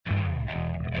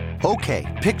Okay,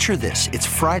 picture this. It's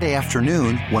Friday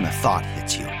afternoon when a thought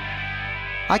hits you.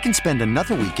 I can spend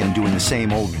another weekend doing the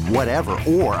same old whatever,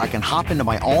 or I can hop into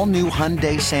my all-new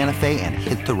Hyundai Santa Fe and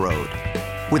hit the road.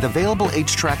 With available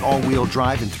H-Track all-wheel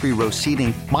drive and 3-row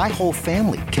seating, my whole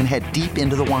family can head deep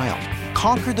into the wild.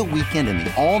 Conquer the weekend in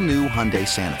the all-new Hyundai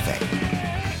Santa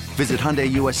Fe. Visit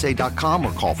HyundaiUSA.com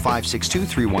or call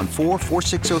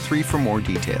 562-314-4603 for more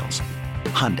details.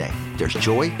 Hyundai, there's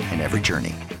joy in every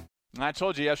journey. I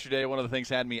told you yesterday one of the things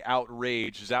that had me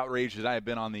outraged, as outraged as I have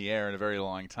been on the air in a very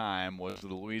long time, was the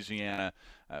Louisiana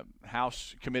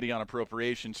House Committee on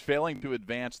Appropriations failing to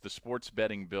advance the sports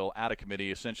betting bill out of committee,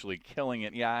 essentially killing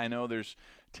it. Yeah, I know there's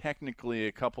technically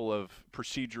a couple of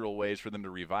procedural ways for them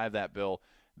to revive that bill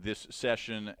this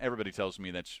session. Everybody tells me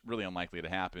that's really unlikely to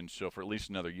happen. So for at least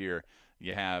another year,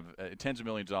 you have tens of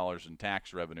millions of dollars in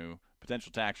tax revenue,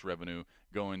 potential tax revenue,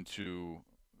 going to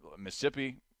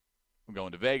Mississippi,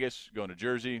 going to Vegas, going to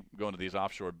Jersey, going to these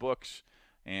offshore books,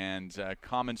 and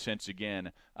common sense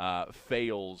again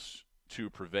fails to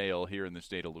prevail here in the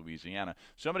state of Louisiana.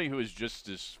 Somebody who is just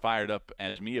as fired up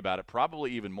as me about it,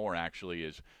 probably even more actually,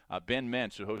 is Ben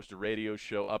Mintz, who hosts a radio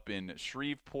show up in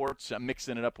Shreveport,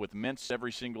 mixing it up with Mintz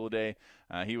every single day.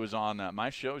 He was on my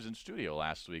show. He was in studio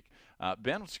last week.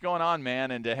 Ben, what's going on,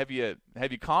 man? And have you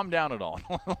calmed down at all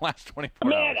in the last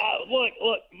 24 hours? Man, look,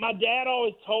 my dad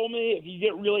always told me if you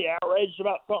get really outraged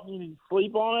about something, you need to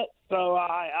sleep on it. So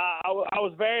I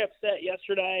was very upset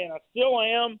yesterday, and I still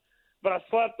am. But I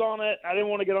slept on it. I didn't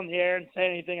want to get on the air and say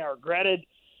anything I regretted.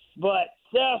 But,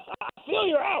 Seth, I feel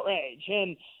your outrage.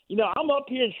 And, I'm up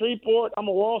here in Shreveport. I'm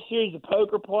a World Series of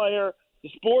Poker player. The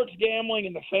sports gambling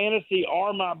and the fantasy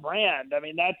are my brand. I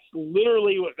mean, that's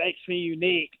literally what makes me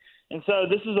unique. And so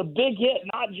this is a big hit,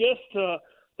 not just to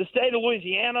the state of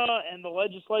Louisiana and the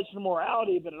legislation of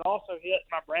morality, but it also hit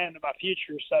my brand and my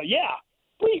future. So, yeah,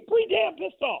 pretty damn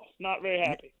pissed off. Not very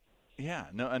happy. Yeah,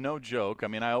 no joke. I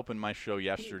mean, I opened my show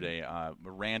yesterday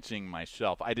ranting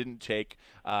myself. I didn't take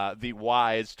the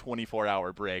wise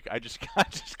 24-hour break. I just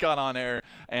got on air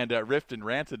and riffed and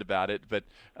ranted about it. But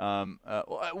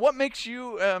what makes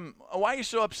you why are you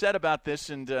so upset about this?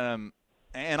 And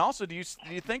also, do you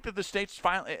think that the state's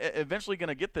eventually going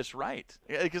to get this right?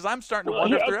 Because I'm starting to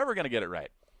wonder if they're ever going to get it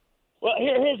right. Well,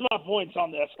 here's my points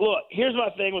on this. Look, here's my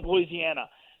thing with Louisiana.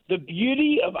 The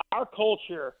beauty of our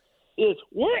culture is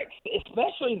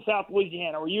especially in South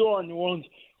Louisiana, where you are in New Orleans,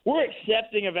 we're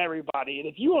accepting of everybody. And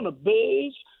if you want to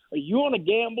booze or you want to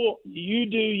gamble, you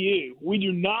do you. We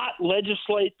do not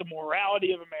legislate the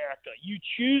morality of America. You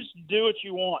choose to do what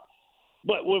you want.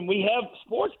 But when we have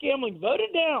sports gambling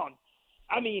voted down,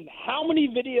 I mean, how many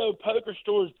video poker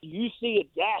stores do you see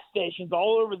at gas stations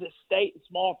all over this state and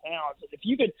small towns? And if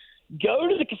you could go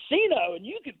to the casino and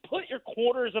you could put your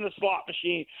quarters in a slot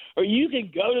machine, or you can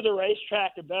go to the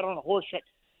racetrack and bet on a horse track.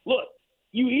 Look,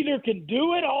 you either can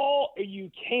do it all or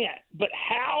you can't. But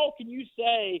how can you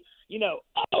say,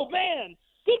 oh, man,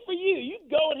 good for you. You can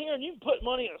go in here and you can put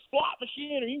money in a slot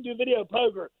machine or you can do video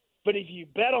poker. But if you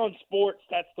bet on sports,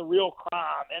 that's the real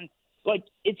crime. And,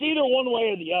 it's either one way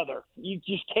or the other. You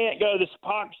just can't go this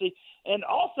hypocrisy. And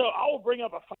also, I will bring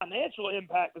up a financial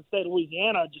impact of the state of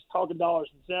Louisiana, just talking dollars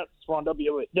and cents on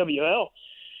WL.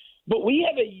 But we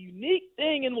have a unique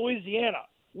thing in Louisiana.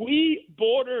 We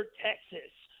border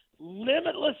Texas.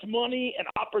 Limitless money and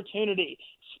opportunity,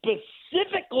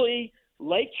 specifically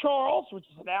Lake Charles, which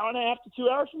is an hour and a half to 2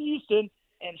 hours from Houston,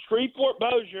 and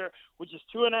Shreveport-Bossier, which is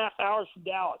 2.5 hours from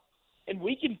Dallas. And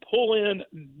we can pull in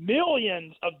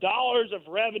millions of dollars of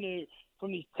revenue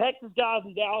from these Texas guys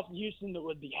in Dallas and Houston that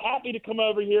would be happy to come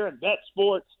over here and bet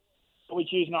sports, but we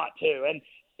choose not to. And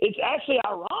it's actually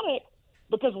ironic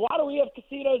because why do we have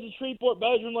casinos in Shreveport,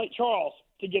 Bossier, and Lake Charles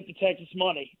to get the Texas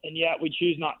money, and yet we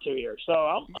choose not to here? So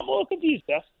I'm a little confused,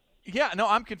 Seth. Yeah, no,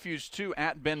 I'm confused too.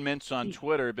 At Ben Mintz on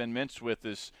Twitter, Ben Mintz with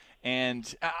us,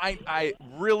 and I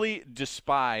really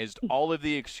despised all of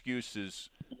the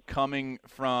excuses coming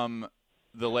from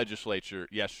the legislature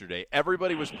yesterday.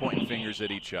 Everybody was pointing fingers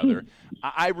at each other.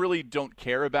 I really don't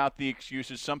care about the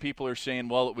excuses. Some people are saying,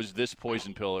 well, it was this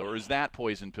poison pill or is that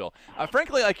poison pill.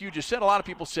 Frankly, like you just said, a lot of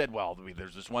people said, well,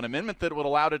 there's this one amendment that would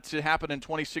allow it to happen in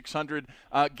 2,600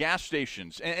 gas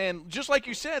stations. And just like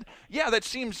you said, yeah, that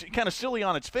seems kind of silly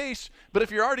on its face, but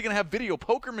if you're already going to have video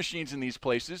poker machines in these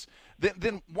places,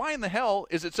 then why in the hell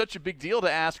is it such a big deal to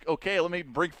ask, okay, let me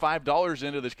bring $5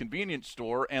 into this convenience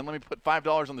store and let me put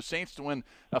 $5 on the Saints to win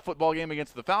a football game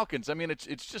against the Falcons? I mean, it's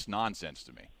just nonsense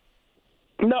to me.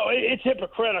 No, it's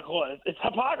hypocritical. It's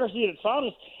hypocrisy at its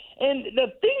finest. And the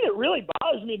thing that really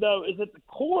bothers me, though, is that the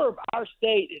core of our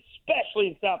state, especially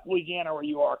in South Louisiana where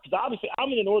you are, because obviously I'm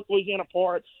in the North Louisiana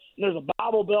part, and there's a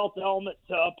Bible Belt element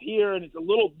to up here, and it's a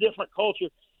little different culture.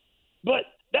 But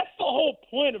that's the whole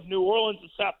point of New Orleans and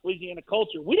South Louisiana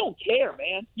culture. We don't care,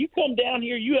 man. You come down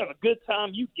here, you have a good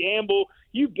time, you gamble,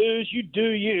 you booze, you do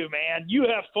you, man. You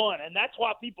have fun, and that's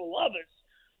why people love us.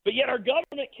 But yet our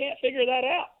government can't figure that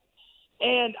out.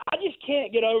 And I just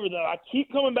can't get over, though. I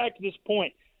keep coming back to this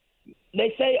point.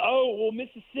 They say, oh, well,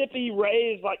 Mississippi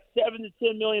raised like $7 to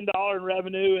 $10 million in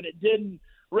revenue, and it didn't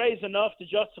raise enough to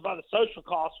justify the social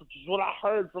costs, which is what I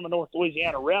heard from a North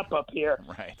Louisiana rep up here.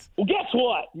 Right. Well, guess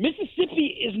what?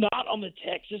 Mississippi is not on the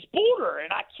Texas border,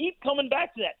 and I keep coming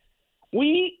back to that.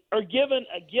 We are given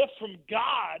a gift from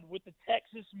God with the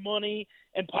Texas money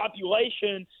and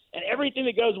population and everything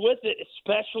that goes with it,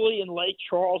 especially in Lake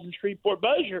Charles and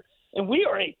Shreveport-Bossier. And we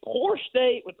are a poor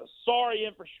state with a sorry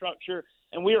infrastructure,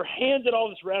 and we are handed all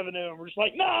this revenue, and we're just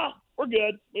like, nah, we're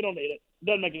good. We don't need it.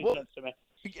 Doesn't make any sense to me.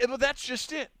 Well, that's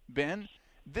just it, Ben.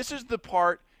 This is the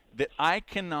part that I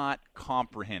cannot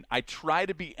comprehend. I try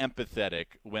to be empathetic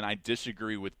when I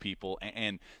disagree with people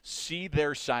and see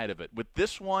their side of it. With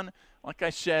this one, like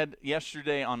I said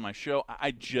yesterday on my show,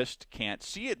 I just can't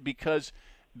see it because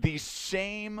these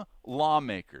same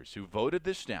lawmakers who voted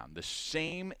this down, the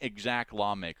same exact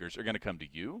lawmakers are going to come to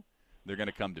you. They're going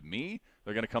to come to me.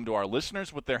 They're going to come to our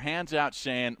listeners with their hands out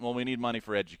saying, well, we need money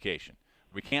for education.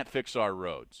 We can't fix our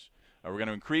roads. We're going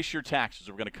to increase your taxes.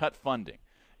 We're going to cut funding.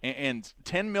 And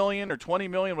 $10 million or $20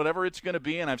 million, whatever it's going to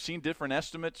be, and I've seen different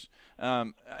estimates,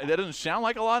 that doesn't sound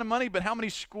like a lot of money, but how many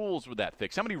schools would that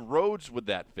fix? How many roads would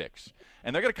that fix?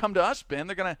 And they're going to come to us, Ben.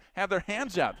 They're going to have their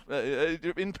hands out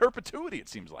in perpetuity, it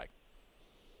seems like.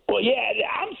 Well, yeah,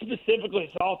 I'm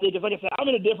specifically salty because, like I said, I'm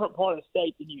in a different part of the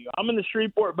state than you. I'm in the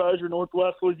Shreveport-Bossier,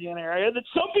 Northwest Louisiana area that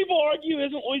some people argue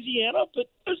isn't Louisiana, but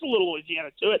there's a little Louisiana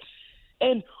to it.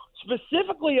 And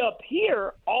specifically up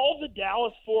here, all the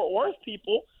Dallas-Fort Worth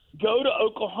people go to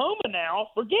Oklahoma now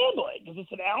for gambling because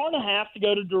it's an hour and a half to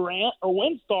go to Durant or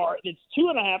WinStar, and it's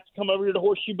 2.5 to come over here to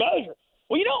Horseshoe Bossier.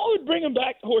 Well, you know what would bring them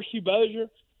back to Horseshoe Bossier?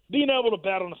 Being able to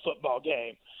bet on a football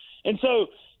game. And so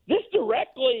this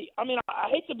directly, I mean, I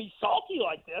hate to be salty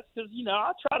like this because, you know,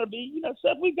 I try to be, you know,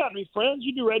 Seth, we've got to be friends.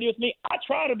 You do radio with me. I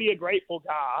try to be a grateful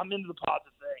guy. I'm into the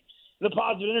positive thing, the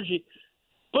positive energy.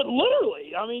 But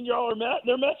literally, I mean, y'all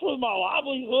they're messing with my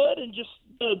livelihood and just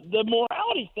the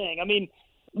morality thing. I mean,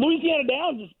 Louisiana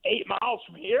Downs is 8 miles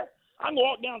from here. I can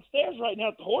walk downstairs right now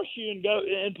at the Horseshoe and go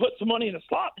and put some money in a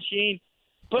slot machine,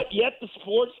 but yet the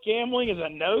sports gambling is a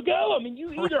no-go? I mean,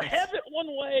 you either have it one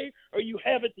way or you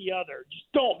have it the other.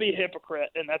 Just don't be a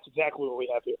hypocrite, and that's exactly what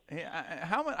we have here. Hey,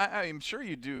 I'm sure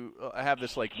you do have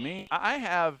this like me. I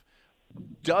have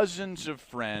dozens of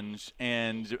friends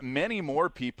and many more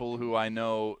people who I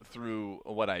know through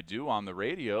what I do on the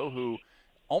radio who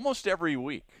almost every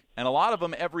week, and a lot of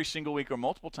them every single week or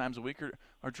multiple times a week,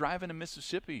 are driving to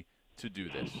Mississippi to do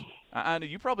this. I know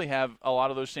you probably have a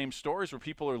lot of those same stories where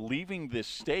people are leaving this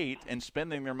state and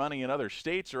spending their money in other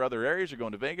states or other areas or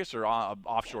going to Vegas or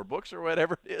offshore books or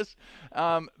whatever it is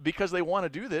because they want to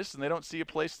do this and they don't see a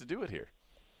place to do it here.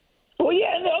 Well,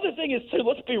 yeah, and the other thing is, too,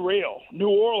 let's be real. New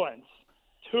Orleans,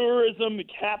 tourism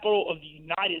capital of the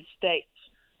United States.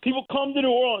 People come to New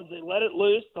Orleans. They let it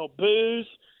loose. They'll booze.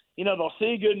 You know, they'll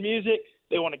see good music.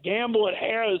 They want to gamble at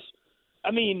Harrah's.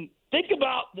 I mean, think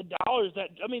about the dollars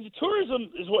the tourism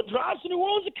is what drives the New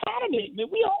Orleans economy. I mean,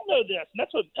 we all know this. And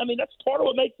that's part of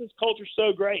what makes this culture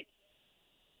so great.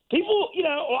 People, you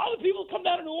know, a lot of people come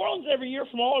down to New Orleans every year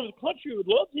from all over the country would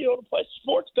love to be able to play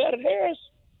sports bet at Harrah's.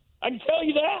 I can tell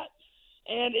you that.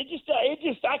 And it just,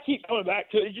 I keep coming back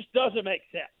to it. It just doesn't make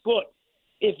sense. Look,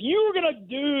 if you were going to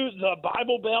do the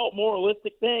Bible Belt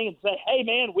moralistic thing and say, hey,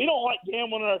 man, we don't like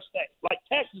gambling in our state, like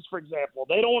Texas, for example,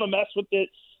 they don't want to mess with it.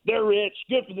 They're rich.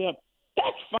 Good for them.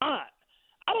 That's fine.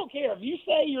 I don't care. If you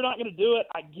say you're not going to do it,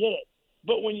 I get it.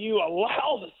 But when you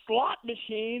allow the slot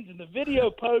machines and the video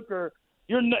poker,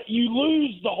 you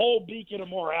lose the whole beacon of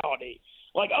morality.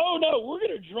 Like, oh, no, we're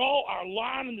going to draw our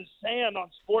line in the sand on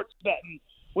sports betting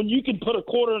when you can put a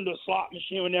quarter into a slot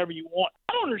machine whenever you want.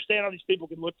 I don't understand how these people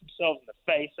can look themselves in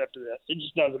the face after this. It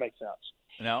just doesn't make sense.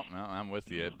 No, I'm with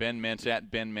you. Ben Mintz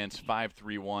at Ben Mintz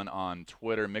 531 on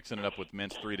Twitter, mixing it up with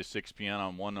Mintz 3 to 6 p.m.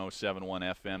 on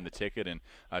 107.1 FM, The Ticket, in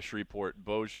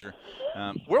Shreveport-Bossier.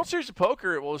 World Series of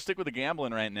Poker, we'll stick with the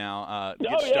gambling right now.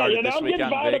 Started this I'm week getting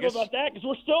out in fired up Vegas. about that because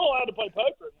we're still allowed to play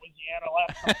poker in Louisiana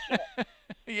last time I checked.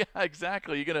 Yeah,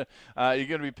 exactly. You're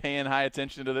gonna be paying high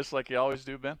attention to this like you always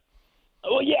do, Ben?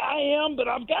 Well, yeah, I am, but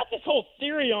I've got this whole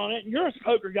theory on it, and you're a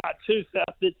poker guy too,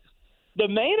 Seth. the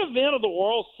main event of the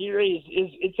World Series is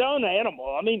its own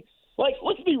animal. I mean, like,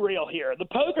 let's be real here. The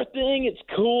poker thing, it's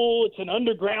cool. It's an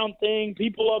underground thing.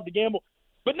 People love to gamble.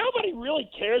 But nobody really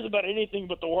cares about anything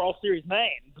but the World Series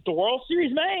main. But the World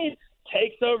Series main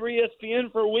takes over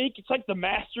ESPN for a week. It's like the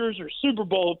Masters or Super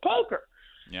Bowl of poker.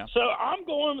 Yeah. So I'm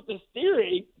going with this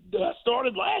theory that I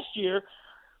started last year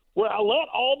where I let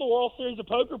all the World Series of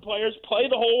poker players play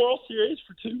the whole World Series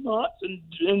for 2 months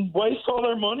and waste all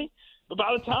their money. But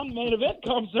by the time the main event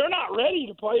comes, they're not ready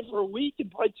to play for a week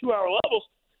and play 2-hour levels.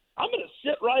 I'm going to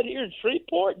sit right here in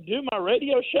Shreveport and do my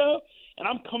radio show, and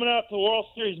I'm coming out to the World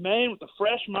Series main with a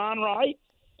fresh mind right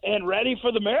and ready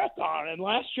for the marathon. And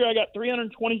last year I got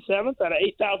 327th out of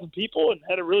 8,000 people and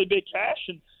had a really big cash.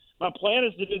 And my plan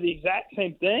is to do the exact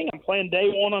same thing. I'm playing day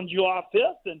one on July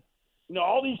 5th. And,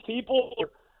 all these people are,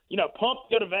 pumped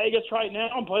to go to Vegas right now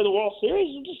and play the World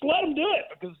Series, and just let them do it,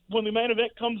 because when the main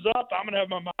event comes up, I'm going to have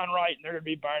my mind right, and they're going to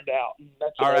be burned out. And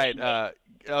that's all right.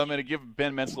 I'm going to give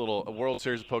Ben Mintz a World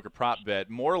Series of Poker prop bet.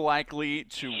 More likely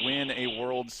to win a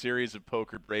World Series of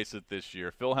Poker bracelet this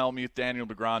year, Phil Hellmuth, Daniel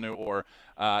Negreanu, or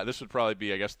this would probably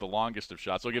be, I guess, the longest of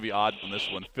shots. I'll give you odds on this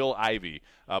one. Phil Ivey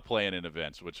playing in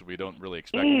events, which we don't really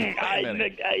expect. The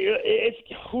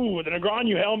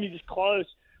Negreanu-Hellmuth is close.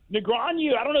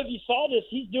 Negreanu, I don't know if you saw this,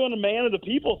 he's doing a man of the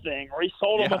people thing where he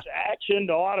sold a bunch of action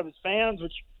to a lot of his fans,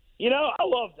 which, I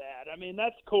love that. I mean,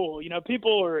 that's cool.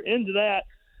 People are into that.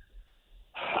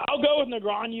 I'll go with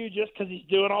Negreanu just because he's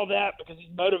doing all that, because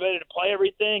he's motivated to play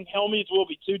everything. Hellmuth will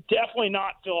be too. Definitely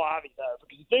not Phil Ivey, though,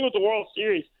 because the thing with the World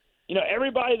Series,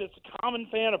 everybody that's a common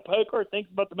fan of poker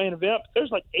thinks about the main event, but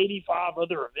there's like 85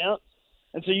 other events.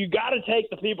 And so you got to take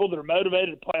the people that are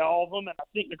motivated to play all of them. And I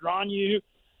think Negreanu,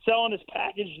 selling his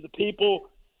package to the people,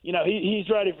 he's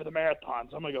ready for the marathon,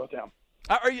 so I'm going to go with him.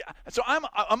 Are you? So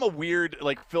I'm a weird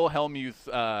Phil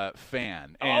Hellmuth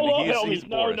fan, and I love he's Hellmuth.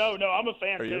 Boris. No, I'm a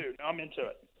fan too. No, I'm into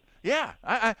it. Yeah,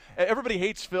 everybody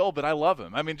hates Phil, but I love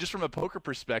him. I mean, just from a poker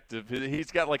perspective,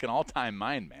 he's got an all-time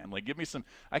mind, man. Give me some.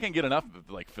 I can't get enough of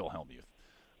Phil Hellmuth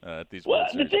at these. Well, World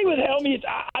the Series thing with Hellmuth,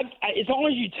 as long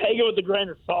as you take it with a grain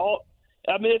of salt.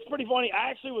 I mean, it's pretty funny.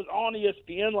 I actually was on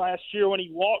ESPN last year when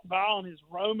he walked by on his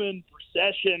Roman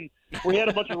procession. We had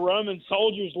a bunch of Roman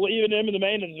soldiers leaving him in the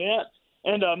main event.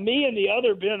 And me and the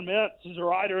other Ben Mintz, who's a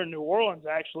writer in New Orleans,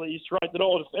 actually used to write that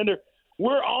old Defender.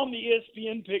 We're on the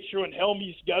ESPN picture when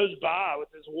Hellmuth goes by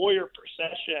with his warrior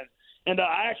procession. And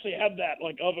I actually have that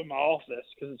up in my office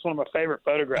because it's one of my favorite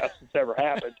photographs that's ever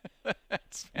happened.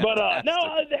 That's but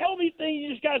the Hellmuth thing, you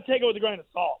just got to take it with a grain of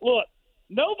salt. Look.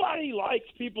 Nobody likes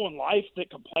people in life that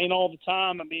complain all the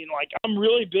time. I mean, I'm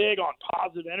really big on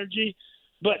positive energy,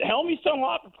 but Hellmuth's done a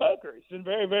lot for poker. He's been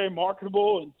very, very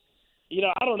marketable. And,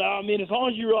 I don't know. I mean, as long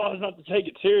as you realize not to take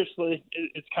it seriously,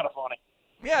 it's kind of funny.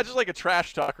 Yeah, just like a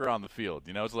trash talker on the field.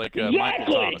 It's like exactly,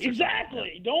 Michael Thomas.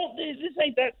 Exactly. This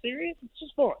ain't that serious. It's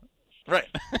just fun. Right.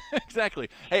 Exactly.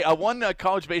 Hey, one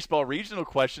college baseball regional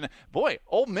question. Boy,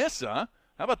 Ole Miss, huh?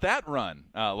 How about that run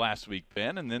last week,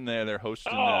 Ben? And then they're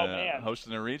hosting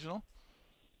hosting a regional.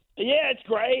 Yeah, it's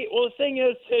great. Well, the thing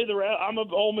is, too, I'm an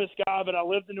Ole Miss guy, but I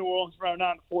lived in New Orleans from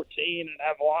 09 to 14 and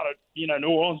have a lot of New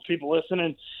Orleans people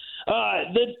listening.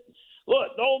 The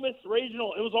Ole Miss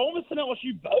regional, it was Ole Miss and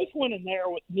LSU both went in there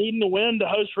with needing to win to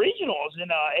host regionals,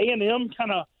 and A&M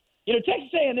kind of.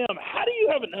 Texas A&M, how do you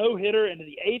have a no-hitter into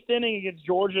the 8th inning against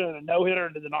Georgia and a no-hitter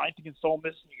into the 9th against Ole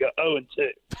Miss and you go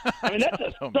 0-2? I mean, that's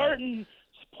a certain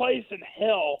place in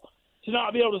hell to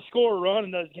not be able to score a run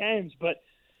in those games. But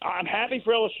I'm happy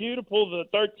for LSU to pull the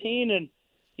 13. And,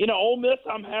 Ole Miss,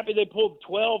 I'm happy they pulled the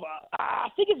 12. I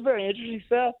think it's very interesting,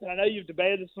 Seth, and I know you've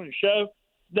debated this on your show.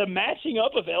 The matching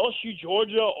up of LSU,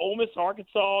 Georgia, Ole Miss,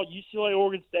 Arkansas, UCLA,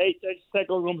 Oregon State, Texas Tech,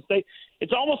 Oklahoma State,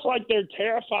 it's almost like they're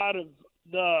terrified of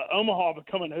the Omaha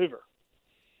becoming Hoover.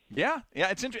 Yeah,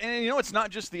 it's interesting. And it's not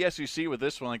just the SEC with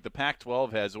this one. The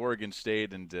Pac-12 has Oregon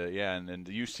State and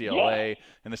UCLA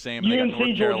and the same. And they got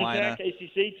North Carolina, Georgia Tech,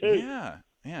 ACC too.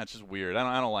 Yeah, it's just weird.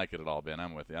 I don't like it at all, Ben.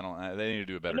 I'm with you. They need to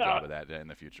do a better job of that in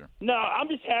the future. No, I'm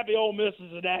just happy Ole Miss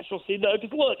is a national seed though.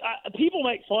 Because look, people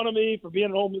make fun of me for being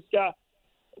an Ole Miss guy.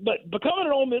 But becoming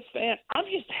an Ole Miss fan, I'm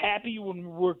just happy when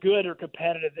we're good or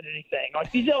competitive at anything.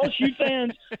 These LSU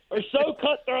fans are so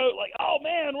cutthroat. Oh,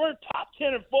 man, we're top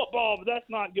 10 in football, but that's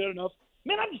not good enough.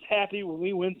 Man, I'm just happy when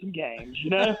we win some games,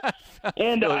 And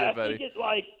I think it's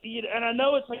and I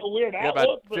know it's a weird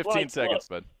outlook. About 15 seconds,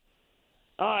 bud.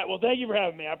 All right, well, thank you for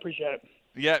having me. I appreciate it.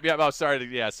 Yeah. Oh, sorry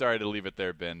to leave it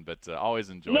there, Ben, but always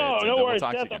enjoy it. No worries,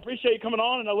 Seth. I appreciate you coming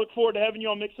on, and I look forward to having you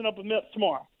on Mixing Up with Mintz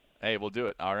tomorrow. Hey, we'll do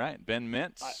it. All right. Ben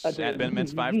Mintz at Ben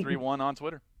Mintz 531 on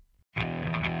Twitter.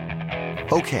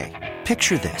 Okay,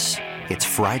 picture this. It's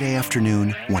Friday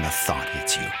afternoon when a thought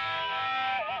hits you.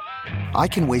 I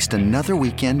can waste another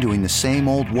weekend doing the same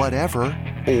old whatever,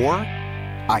 or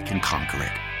I can conquer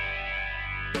it.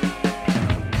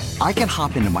 I can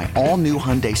hop into my all-new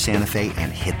Hyundai Santa Fe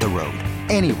and hit the road.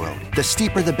 Any road. The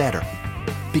steeper, the better.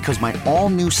 Because my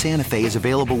all-new Santa Fe is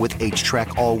available with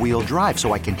H-Track all-wheel drive,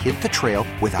 so I can hit the trail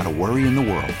without a worry in the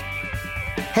world.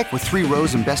 Heck, with 3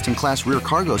 rows and best-in-class rear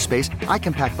cargo space, I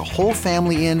can pack the whole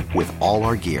family in with all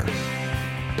our gear.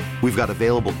 We've got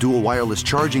available dual wireless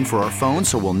charging for our phones,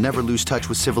 so we'll never lose touch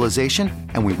with civilization,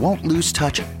 and we won't lose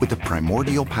touch with the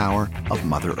primordial power of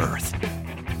Mother Earth.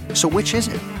 So which is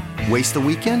it? Waste the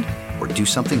weekend or do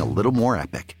something a little more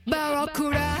epic?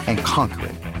 And conquer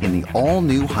it in the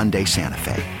all-new Hyundai Santa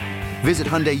Fe. Visit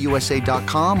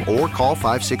HyundaiUSA.com or call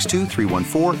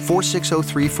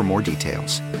 562-314-4603 for more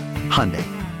details. Hyundai,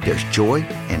 there's joy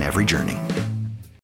in every journey.